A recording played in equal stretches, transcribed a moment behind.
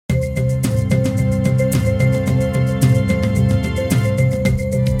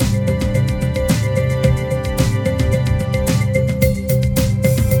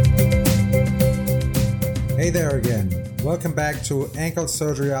Welcome back to Ankle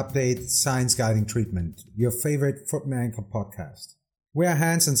Surgery Update Science Guiding Treatment, your favorite foot and ankle podcast. We are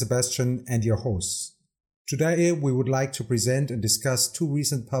Hans and Sebastian and your hosts. Today we would like to present and discuss two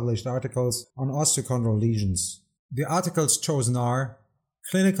recent published articles on osteochondral lesions. The articles chosen are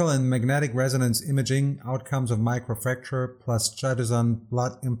Clinical and Magnetic Resonance Imaging Outcomes of Microfracture plus Chitosan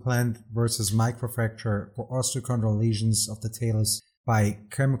Blood Implant versus Microfracture for Osteochondral Lesions of the Talus by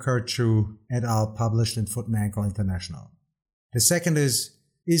Kemker-Chu et al. Published in Foot and Ankle International. The second is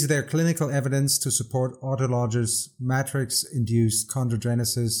there clinical evidence to support autologous matrix-induced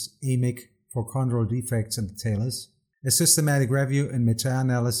chondrogenesis, AMIC, for chondral defects in the talus? A systematic review and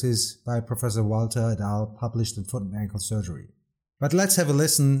meta-analysis by Professor Walter et al. Published in Foot and Ankle Surgery. But let's have a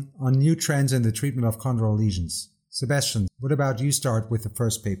listen on new trends in the treatment of chondral lesions. Sebastian, what about you start with the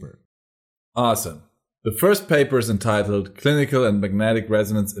first paper? Awesome. The first paper is entitled Clinical and Magnetic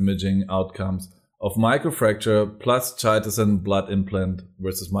Resonance Imaging Outcomes of Microfracture plus Chitosan Blood Implant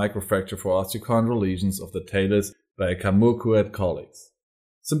versus Microfracture for Osteochondral Lesions of the Talus by Kamurku et colleagues.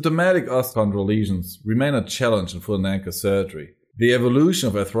 Symptomatic osteochondral lesions remain a challenge in foot and ankle surgery. The evolution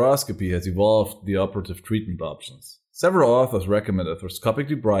of arthroscopy has evolved the operative treatment options. Several authors recommend arthroscopic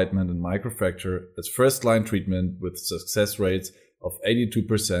debridement and microfracture as first-line treatment with success rates of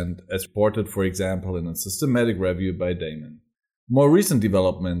 82%, as reported, for example, in a systematic review by Damon. More recent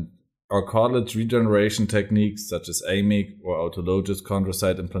development are cartilage regeneration techniques such as AMIC or autologous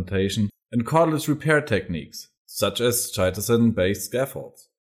chondrocyte implantation, and cartilage repair techniques such as chitosan-based scaffolds.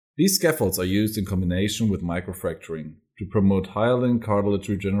 These scaffolds are used in combination with microfracturing to promote hyaline cartilage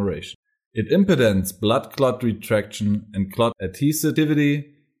regeneration. It impedance blood clot retraction and clot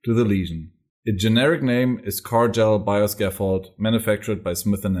adhesivity to the lesion. Its generic name is Cargel Bioscaffold, manufactured by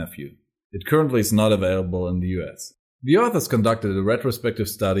Smith & Nephew. It currently is not available in the US. The authors conducted a retrospective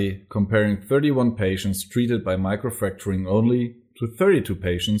study comparing 31 patients treated by microfracturing only to 32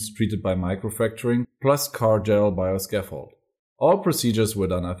 patients treated by microfracturing plus Cargel Bioscaffold. All procedures were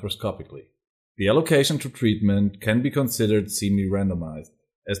done arthroscopically. The allocation to treatment can be considered semi-randomized,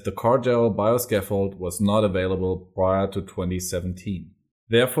 as the Cargel Bioscaffold was not available prior to 2017.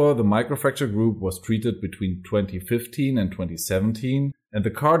 Therefore, the microfracture group was treated between 2015 and 2017, and the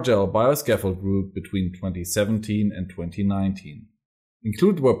Cargel Bioscaffold group between 2017 and 2019.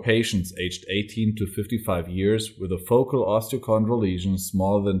 Included were patients aged 18 to 55 years with a focal osteochondral lesion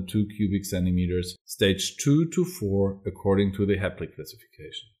smaller than 2 cubic centimeters, stage 2 to 4 according to the Hepley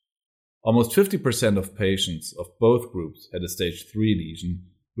classification. Almost 50% of patients of both groups had a stage 3 lesion,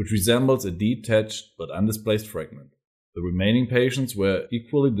 which resembles a detached but undisplaced fragment. The remaining patients were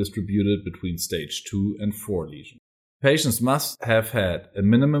equally distributed between stage 2 and 4 lesions. Patients must have had a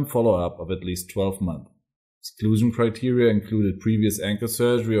minimum follow-up of at least 12 months. Exclusion criteria included previous ankle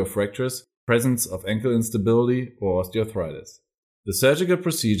surgery or fractures, presence of ankle instability, or osteoarthritis. The surgical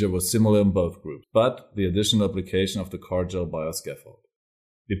procedure was similar in both groups, but the additional application of the Cargel Bioscaffold.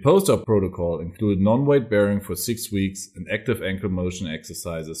 The post-op protocol included non-weight bearing for 6 weeks and active ankle motion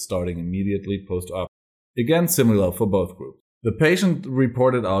exercises starting immediately post-op. Again, similar for both groups. The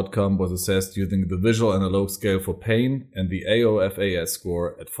patient-reported outcome was assessed using the Visual Analog Scale for Pain and the AOFAS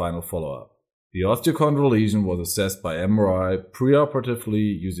score at final follow-up. The osteochondral lesion was assessed by MRI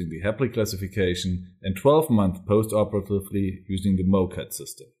preoperatively using the Hepley classification and 12-month post-operatively using the MOCAD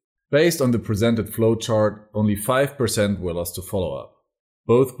system. Based on the presented flowchart, only 5% were lost to follow-up.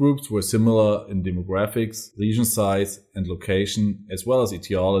 Both groups were similar in demographics, lesion size, and location, as well as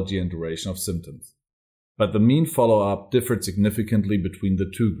etiology and duration of symptoms. But the mean follow-up differed significantly between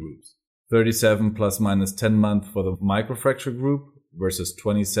the two groups, 37 plus minus 10 months for the microfracture group versus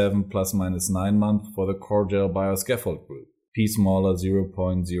 27 plus minus 9 months for the Cargel Bioscaffold group, p smaller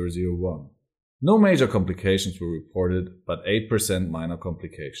 0.001. No major complications were reported, but 8% minor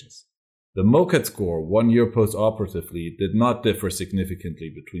complications. The MOCAD score 1 year post-operatively did not differ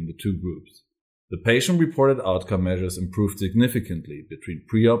significantly between the two groups. The patient-reported outcome measures improved significantly between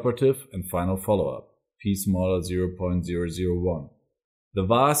preoperative and final follow-up, p smaller 0.001. The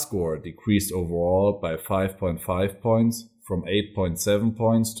VAS score decreased overall by 5.5 points, from 8.7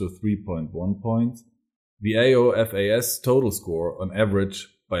 points to 3.1 points. The AOFAS total score on average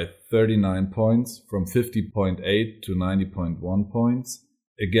by 39 points, from 50.8 to 90.1 points.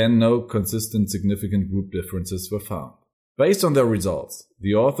 Again, no consistent significant group differences were found. Based on their results,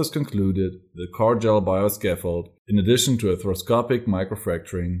 the authors concluded the Cargel Bioscaffold, in addition to arthroscopic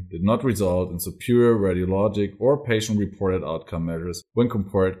microfracturing, did not result in superior radiologic or patient-reported outcome measures when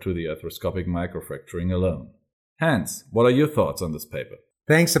compared to the arthroscopic microfracturing alone. Hans, what are your thoughts on this paper?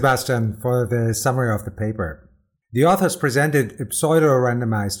 Thanks, Sebastian, for the summary of the paper. The authors presented a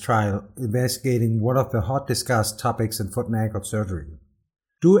pseudo-randomized trial investigating one of the hot discussed topics in foot and ankle surgery.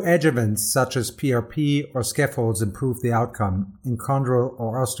 Do adjuvants such as PRP or scaffolds improve the outcome in chondral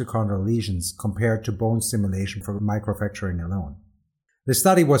or osteochondral lesions compared to bone stimulation for microfracturing alone? The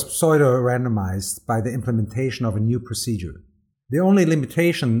study was pseudo-randomized by the implementation of a new procedure. The only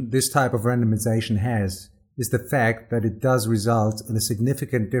limitation this type of randomization has is the fact that it does result in a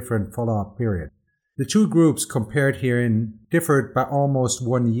significant different follow-up period. The two groups compared herein differed by almost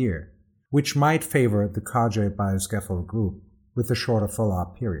 1 year, which might favor the Kage bioscaffold group with a shorter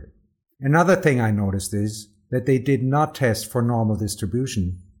follow-up period. Another thing I noticed is that they did not test for normal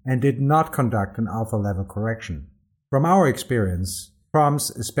distribution and did not conduct an alpha level correction. From our experience,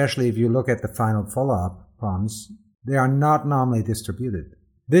 PROMs, especially if you look at the final follow-up PROMs, they are not normally distributed.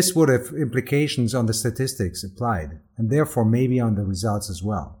 This would have implications on the statistics applied, and therefore maybe on the results as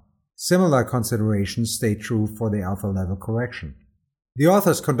well. Similar considerations stay true for the alpha level correction. The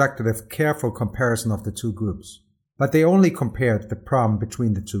authors conducted a careful comparison of the two groups, but they only compared the PROM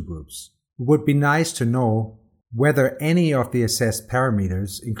between the two groups. It would be nice to know whether any of the assessed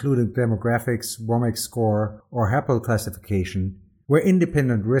parameters, including demographics, WOMAC score, or HAPL classification, were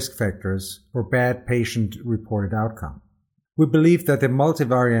independent risk factors for bad patient-reported outcome. We believe that the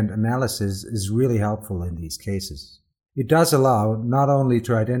multivariate analysis is really helpful in these cases. It does allow not only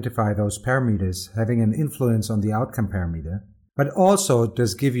to identify those parameters having an influence on the outcome parameter, but also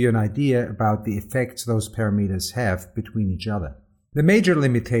does give you an idea about the effects those parameters have between each other. The major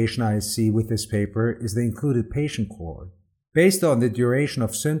limitation I see with this paper is the included patient cohort. Based on the duration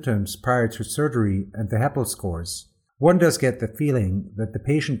of symptoms prior to surgery and the HAPL scores, one does get the feeling that the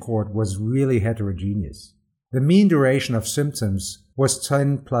patient cohort was really heterogeneous. The mean duration of symptoms was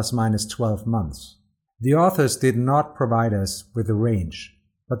 10 plus minus 12 months. The authors did not provide us with a range,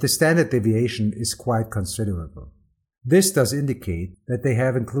 but the standard deviation is quite considerable. This does indicate that they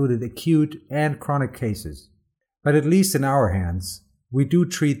have included acute and chronic cases, but at least in our hands, we do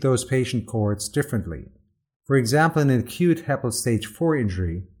treat those patient cohorts differently. For example, in an acute HAPL stage 4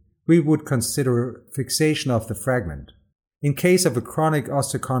 injury, we would consider fixation of the fragment. In case of a chronic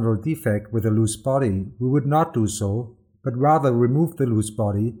osteochondral defect with a loose body, we would not do so, but rather remove the loose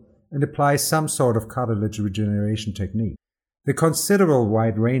body and apply some sort of cartilage regeneration technique. The considerable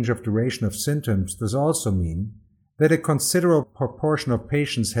wide range of duration of symptoms does also mean that a considerable proportion of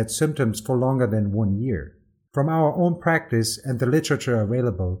patients had symptoms for longer than 1 year. From our own practice and the literature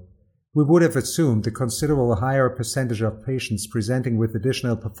available, we would have assumed a considerable higher percentage of patients presenting with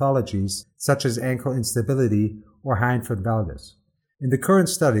additional pathologies such as ankle instability or hindfoot valgus. In the current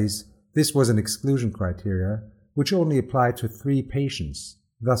studies, this was an exclusion criteria, which only applied to 3 patients,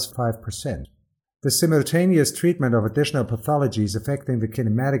 thus 5%. The simultaneous treatment of additional pathologies affecting the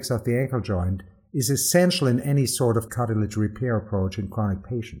kinematics of the ankle joint is essential in any sort of cartilage repair approach in chronic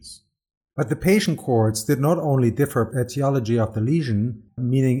patients. But the patient cohorts did not only differ etiology of the lesion,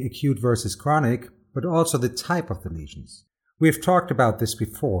 meaning acute versus chronic, but also the type of the lesions. We have talked about this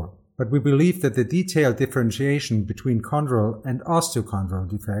before, but we believe that the detailed differentiation between chondral and osteochondral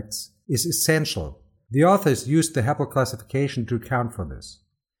defects is essential. The authors used the HAPL classification to account for this,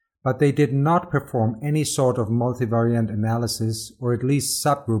 but they did not perform any sort of multivariate analysis or at least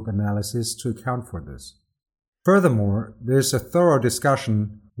subgroup analysis to account for this. Furthermore, there is a thorough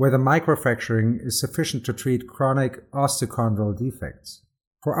discussion whether microfracturing is sufficient to treat chronic osteochondral defects.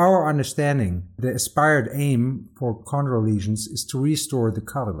 For our understanding, the aspired aim for chondral lesions is to restore the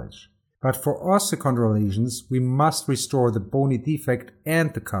cartilage. But for osteochondral lesions, we must restore the bony defect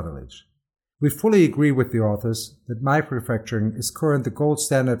and the cartilage. We fully agree with the authors that microfracturing is currently the gold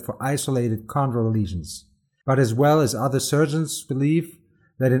standard for isolated chondral lesions, but as well as other surgeons believe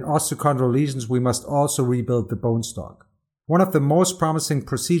that in osteochondral lesions we must also rebuild the bone stock. One of the most promising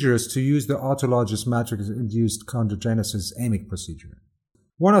procedures to use the autologous matrix-induced chondrogenesis AMIC procedure.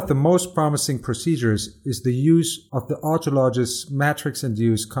 One of the most promising procedures is the use of the autologous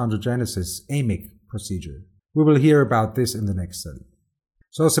matrix-induced chondrogenesis AMIC procedure. We will hear about this in the next study.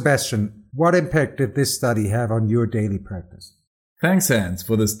 So Sebastian, what impact did this study have on your daily practice? Thanks, Hans,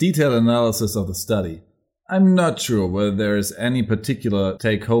 for this detailed analysis of the study. I'm not sure whether there is any particular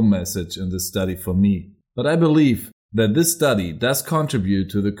take-home message in this study for me, but I believe that this study does contribute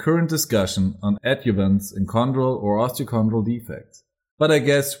to the current discussion on adjuvants in chondral or osteochondral defects. But I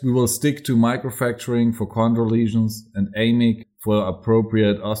guess we will stick to microfracturing for chondral lesions and AMIC for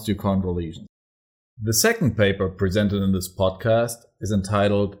appropriate osteochondral lesions. The second paper presented in this podcast is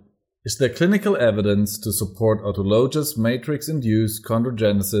entitled, "Is there clinical evidence to support autologous matrix-induced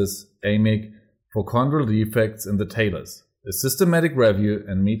chondrogenesis AMIC for chondral defects in the talus? A systematic review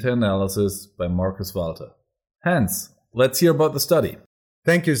and meta-analysis by Marcus Walter." Hans, let's hear about the study.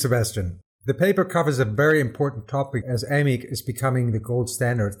 Thank you, Sebastian. The paper covers a very important topic as AMYC is becoming the gold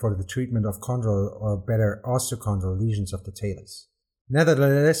standard for the treatment of chondral or better osteochondral lesions of the talus.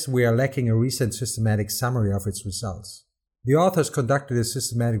 Nevertheless, we are lacking a recent systematic summary of its results. The authors conducted a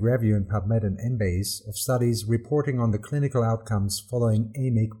systematic review in PubMed and Embase of studies reporting on the clinical outcomes following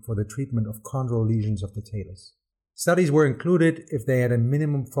AMYC for the treatment of chondral lesions of the talus. Studies were included if they had a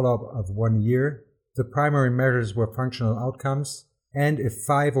minimum follow-up of 1 year, the primary measures were functional outcomes, and if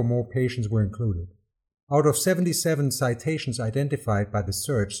 5 or more patients were included. Out of 77 citations identified by the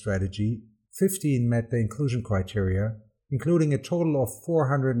search strategy, 15 met the inclusion criteria, including a total of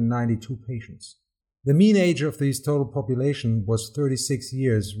 492 patients. The mean age of this total population was 36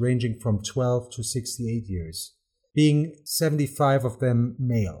 years, ranging from 12 to 68 years, being 75 of them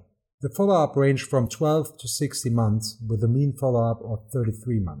male. The follow-up ranged from 12 to 60 months, with a mean follow-up of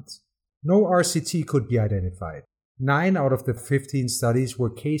 33 months. No RCT could be identified. 9 out of the 15 studies were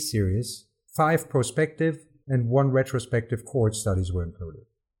case series, 5 prospective, and 1 retrospective cohort studies were included.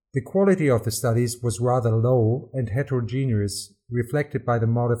 The quality of the studies was rather low and heterogeneous, reflected by the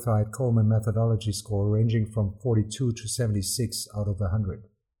modified Coleman methodology score ranging from 42 to 76 out of 100.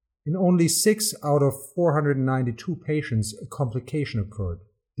 In only 6 out of 492 patients, a complication occurred.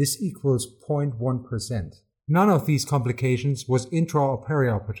 This equals 0.1%. None of these complications was intra or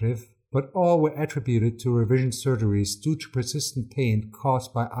perioperative, but all were attributed to revision surgeries due to persistent pain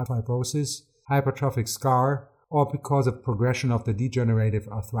caused by fibrosis, hypertrophic scar, or because of progression of the degenerative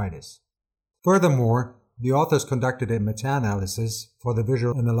arthritis. Furthermore, the authors conducted a meta-analysis for the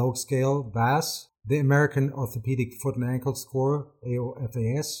Visual Analog Scale, VAS, the American Orthopedic Foot and Ankle Score,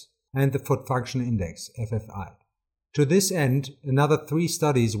 AOFAS, and the Foot Function Index, FFI. To this end, another 3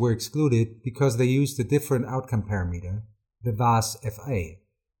 studies were excluded because they used a different outcome parameter, the VAS-FA.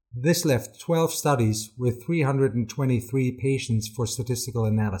 This left 12 studies with 323 patients for statistical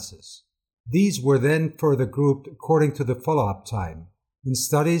analysis. These were then further grouped according to the follow-up time, in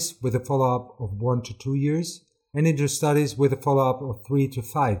studies with a follow-up of 1 to 2 years, and into studies with a follow-up of 3 to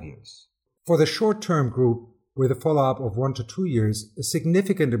 5 years. For the short-term group with a follow-up of 1 to 2 years, a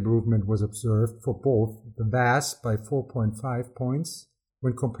significant improvement was observed for both the VAS by 4.5 points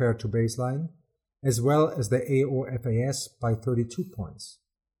when compared to baseline, as well as the AOFAS by 32 points.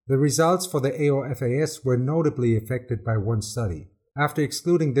 The results for the AOFAS were notably affected by 1 study. After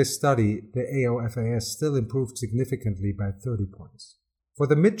excluding this study, the AOFAS still improved significantly by 30 points. For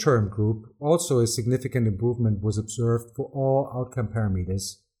the midterm group, also a significant improvement was observed for all outcome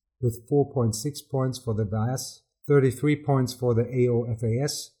parameters, with 4.6 points for the VAS, 33 points for the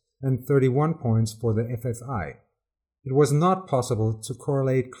AOFAS, and 31 points for the FFI. It was not possible to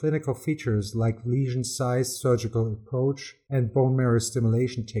correlate clinical features like lesion size, surgical approach, and bone marrow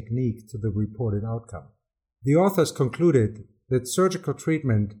stimulation technique to the reported outcome. The authors concluded that surgical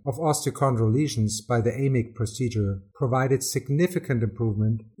treatment of osteochondral lesions by the AMYC procedure provided significant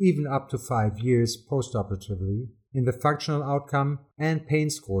improvement even up to 5 years postoperatively in the functional outcome and pain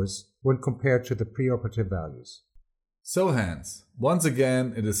scores when compared to the preoperative values. So Hans, once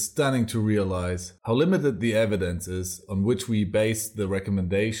again it is stunning to realize how limited the evidence is on which we base the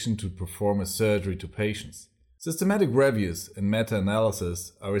recommendation to perform a surgery to patients. Systematic reviews and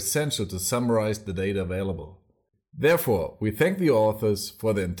meta-analysis are essential to summarize the data available. Therefore, we thank the authors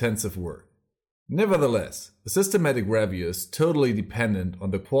for their intensive work. Nevertheless, a systematic review is totally dependent on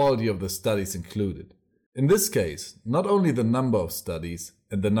the quality of the studies included. In this case, not only the number of studies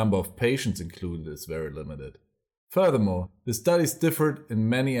and the number of patients included is very limited. Furthermore, the studies differed in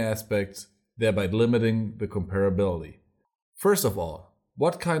many aspects, thereby limiting the comparability. First of all,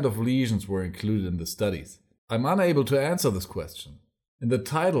 what kind of lesions were included in the studies? I'm unable to answer this question. In the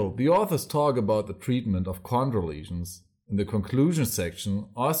title, the authors talk about the treatment of chondral lesions. In the conclusion section,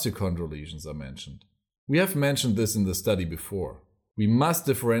 osteochondral lesions are mentioned. We have mentioned this in the study before. We must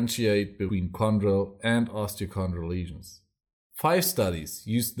differentiate between chondral and osteochondral lesions. 5 studies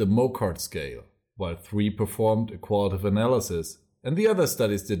used the Mokart scale, while 3 performed a qualitative analysis, and the other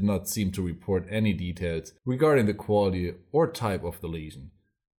studies did not seem to report any details regarding the quality or type of the lesion.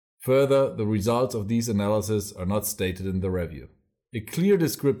 Further, the results of these analyses are not stated in the review. A clear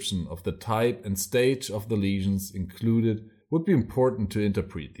description of the type and stage of the lesions included would be important to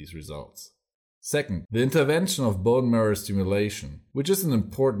interpret these results. Second, the intervention of bone marrow stimulation, which is an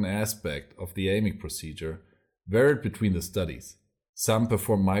important aspect of the AMYC procedure, varied between the studies. Some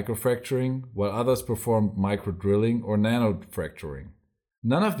performed microfracturing, while others performed microdrilling or nanofracturing.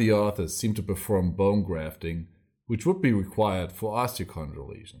 None of the authors seem to perform bone grafting, which would be required for osteochondral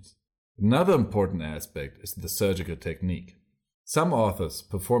lesions. Another important aspect is the surgical technique. Some authors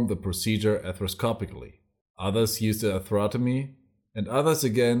performed the procedure arthroscopically. Others used an arthrotomy, and others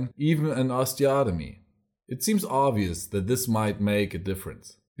again even an osteotomy. It seems obvious that this might make a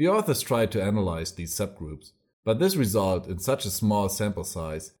difference. The authors tried to analyze these subgroups, but this resulted in such a small sample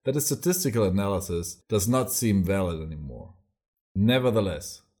size that a statistical analysis does not seem valid anymore.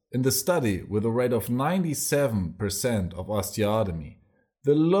 Nevertheless, in the study with a rate of 97% of osteotomy,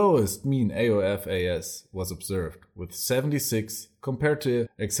 the lowest mean AOF-AS was observed, with 76 compared to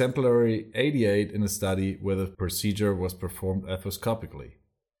exemplary 88 in a study where the procedure was performed arthroscopically.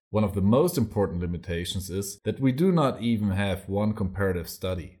 One of the most important limitations is that we do not even have one comparative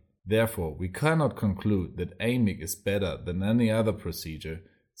study. Therefore, we cannot conclude that AMIC is better than any other procedure,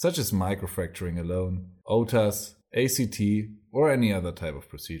 such as microfracturing alone, OTAS, ACT, or any other type of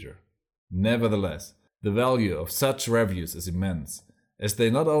procedure. Nevertheless, the value of such reviews is immense, as they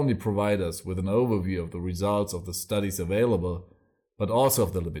not only provide us with an overview of the results of the studies available, but also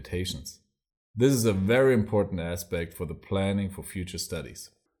of the limitations. This is a very important aspect for the planning for future studies.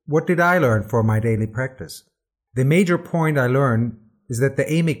 What did I learn for my daily practice? The major point I learned is that the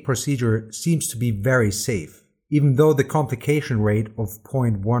AMIC procedure seems to be very safe, even though the complication rate of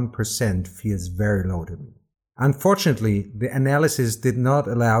 0.1% feels very low to me. Unfortunately, the analysis did not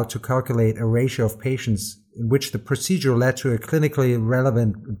allow to calculate a ratio of patients in which the procedure led to a clinically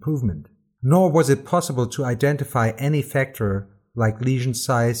relevant improvement, nor was it possible to identify any factor like lesion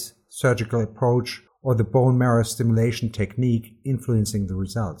size, surgical approach, or the bone marrow stimulation technique influencing the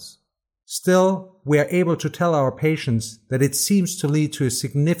results. Still, we are able to tell our patients that it seems to lead to a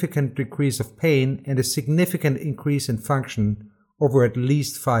significant decrease of pain and a significant increase in function over at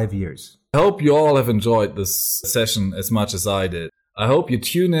least 5 years. I hope you all have enjoyed this session as much as I did. I hope you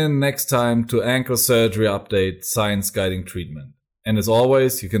tune in next time to Ankle Surgery Update Science Guiding Treatment. And as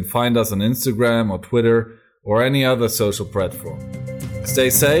always, you can find us on Instagram or Twitter or any other social platform. Stay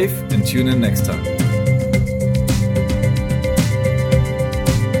safe and tune in next time.